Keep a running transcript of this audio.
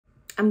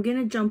I'm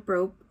gonna jump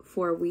rope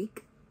for a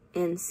week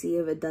and see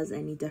if it does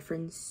any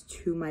difference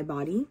to my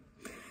body.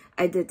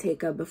 I did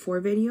take a before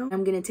video.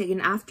 I'm gonna take an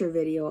after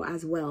video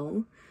as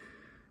well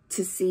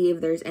to see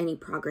if there's any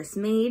progress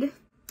made.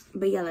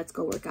 But yeah, let's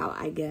go work out,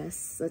 I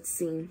guess. Let's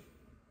see.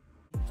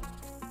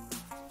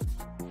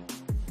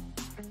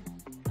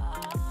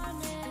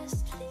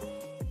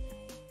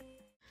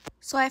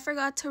 So I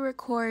forgot to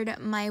record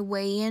my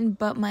weigh-in,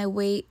 but my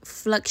weight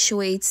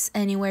fluctuates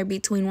anywhere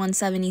between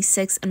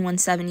 176 and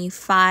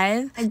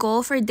 175. My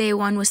goal for day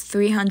 1 was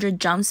 300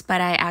 jumps,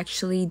 but I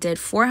actually did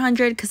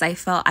 400 because I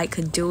felt I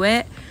could do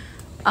it.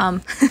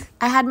 I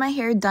had my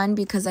hair done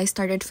because I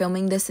started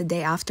filming this a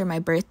day after my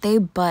birthday,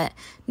 but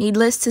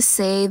needless to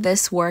say,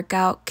 this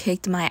workout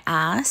kicked my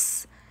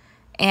ass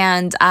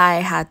and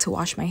I had to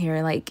wash my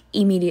hair like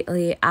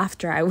immediately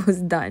after I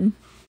was done.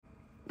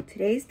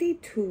 Today's day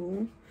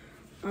 2.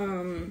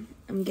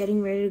 I'm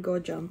getting ready to go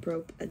jump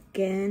rope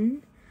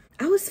again.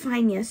 I was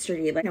fine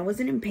yesterday, like I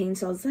wasn't in pain,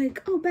 so I was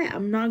like, oh bet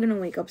I'm not gonna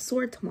wake up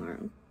sore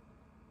tomorrow.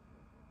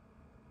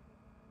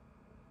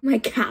 My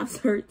calves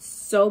hurt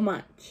so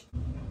much.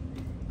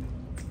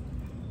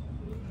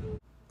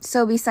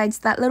 So besides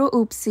that little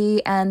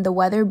oopsie and the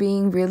weather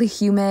being really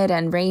humid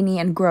and rainy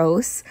and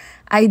gross,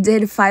 I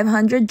did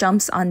 500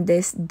 jumps on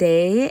this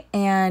day,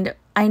 and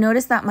I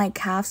noticed that my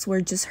calves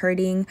were just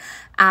hurting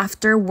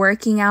after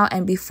working out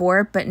and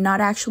before, but not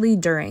actually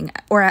during,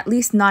 or at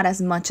least not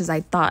as much as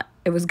I thought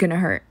it was gonna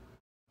hurt.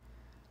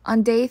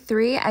 On day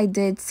 3, I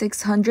did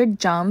 600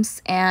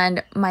 jumps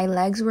and my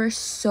legs were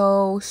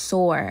so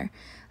sore,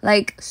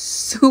 like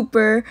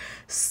super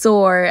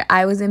sore.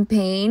 I was in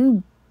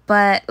pain,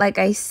 but like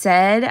I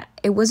said,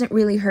 it wasn't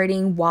really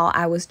hurting while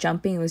I was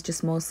jumping. It was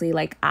just mostly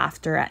like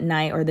after at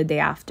night or the day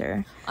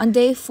after. On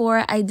day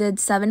 4, I did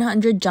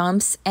 700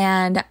 jumps,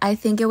 and I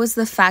think it was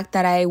the fact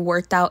that I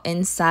worked out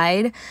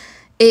inside.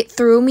 It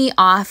threw me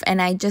off and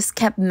I just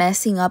kept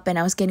messing up and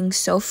I was getting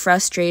so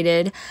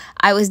frustrated.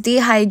 I was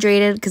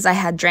dehydrated because I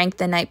had drank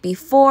the night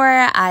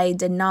before. I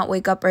did not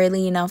wake up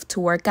early enough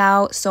to work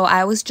out, so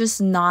I was just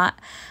not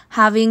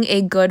having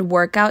a good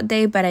workout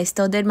day, but I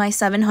still did my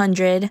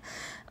 700.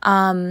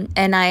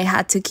 And I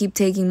had to keep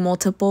taking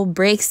multiple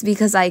breaks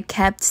because I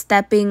kept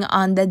stepping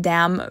on the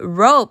damn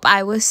rope.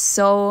 I was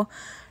so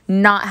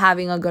not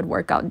having a good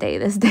workout day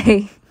this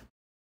day.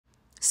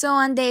 So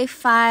on day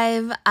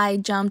 5, I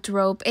jumped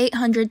rope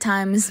 800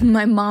 times.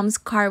 My mom's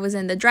car was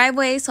in the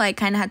driveway, so I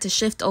kind of had to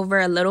shift over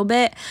a little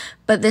bit,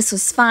 but this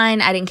was fine.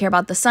 I didn't care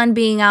about the sun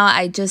being out.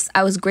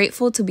 I was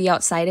grateful to be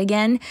outside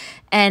again,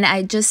 and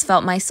I just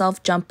felt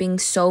myself jumping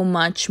so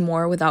much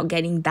more without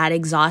getting that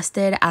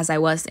exhausted as I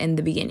was in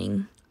the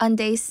beginning. On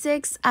day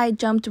 6, I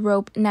jumped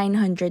rope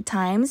 900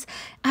 times.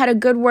 I had a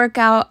good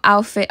workout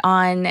outfit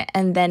on,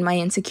 and then my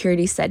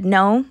insecurity said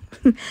no.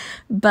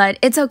 But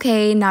it's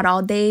okay, not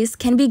all days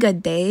can be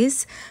good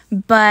days.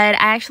 But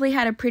I actually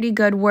had a pretty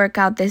good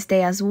workout this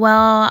day as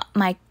well.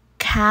 My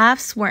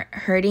calves weren't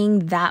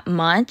hurting that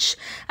much.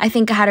 I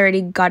think I had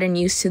already gotten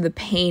used to the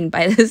pain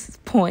by this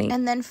point.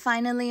 And then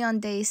finally on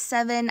day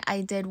 7,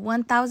 I did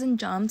 1,000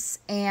 jumps,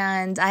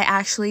 and I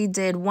actually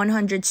did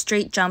 100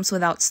 straight jumps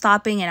without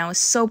stopping, and I was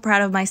so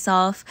proud of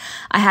myself.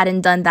 I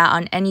hadn't done that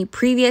on any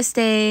previous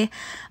day.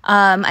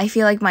 I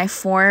feel like my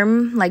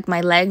form, like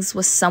my legs,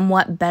 was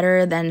somewhat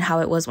better than how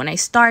it was when I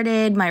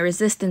started. My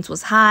resistance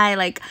was high.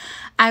 Like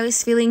I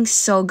was feeling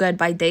so good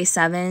by day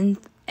 7.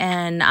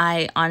 And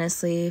I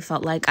honestly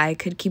felt like I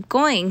could keep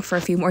going for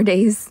a few more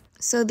days.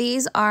 So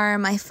these are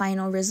my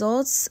final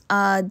results.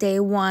 Day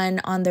 1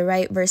 on the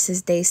right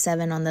versus day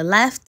 7 on the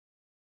left.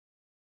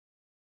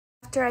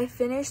 After I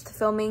finished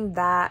filming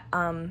that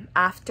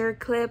after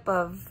clip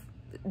of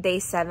day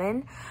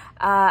 7,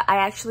 I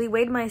actually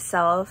weighed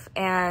myself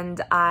and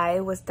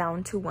I was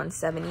down to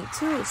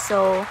 172.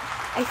 So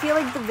I feel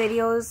like the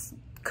videos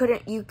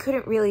you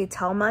couldn't really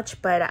tell much,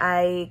 but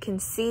I can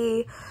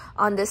see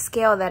on the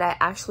scale that I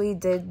actually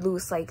did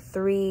lose like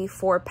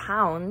 3-4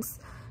 pounds.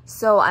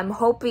 So I'm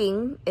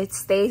hoping it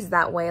stays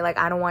that way. Like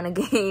I don't want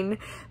to gain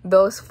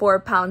those 4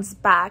 pounds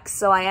back,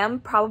 so I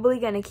am probably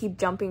gonna keep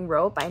jumping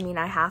rope. I mean,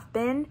 I have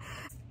been.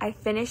 I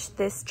finished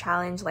this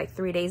challenge like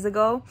 3 days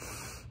ago,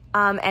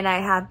 and I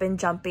have been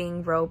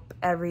jumping rope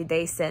every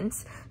day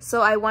since.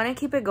 So I want to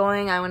keep it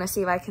going. I want to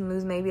see if I can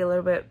lose maybe a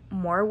little bit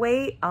more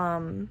weight.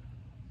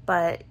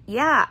 But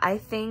yeah, I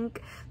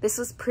think this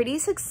was pretty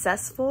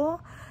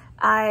successful.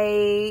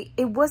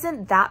 It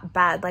wasn't that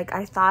bad. Like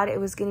I thought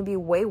it was gonna be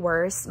way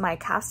worse. My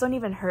calves don't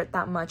even hurt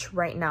that much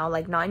right now,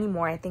 like not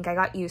anymore. I think I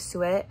got used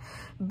to it.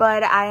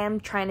 But I am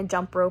trying to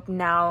jump rope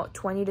now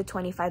 20 to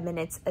 25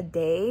 minutes a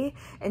day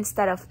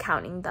instead of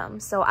counting them.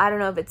 So I don't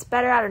know if it's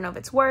better, I don't know if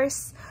it's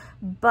worse,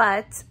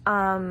 but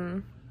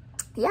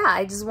yeah,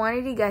 I just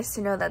wanted you guys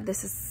to know that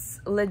this is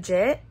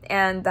legit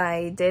and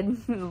I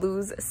did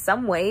lose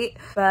some weight.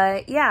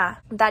 But yeah,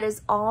 that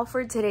is all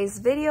for today's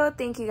video.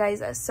 Thank you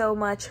guys so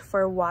much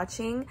for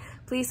watching.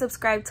 Please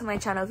subscribe to my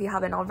channel if you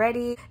haven't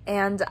already,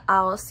 and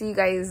I'll see you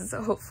guys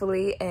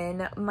hopefully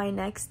in my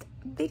next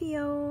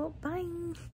video. Bye.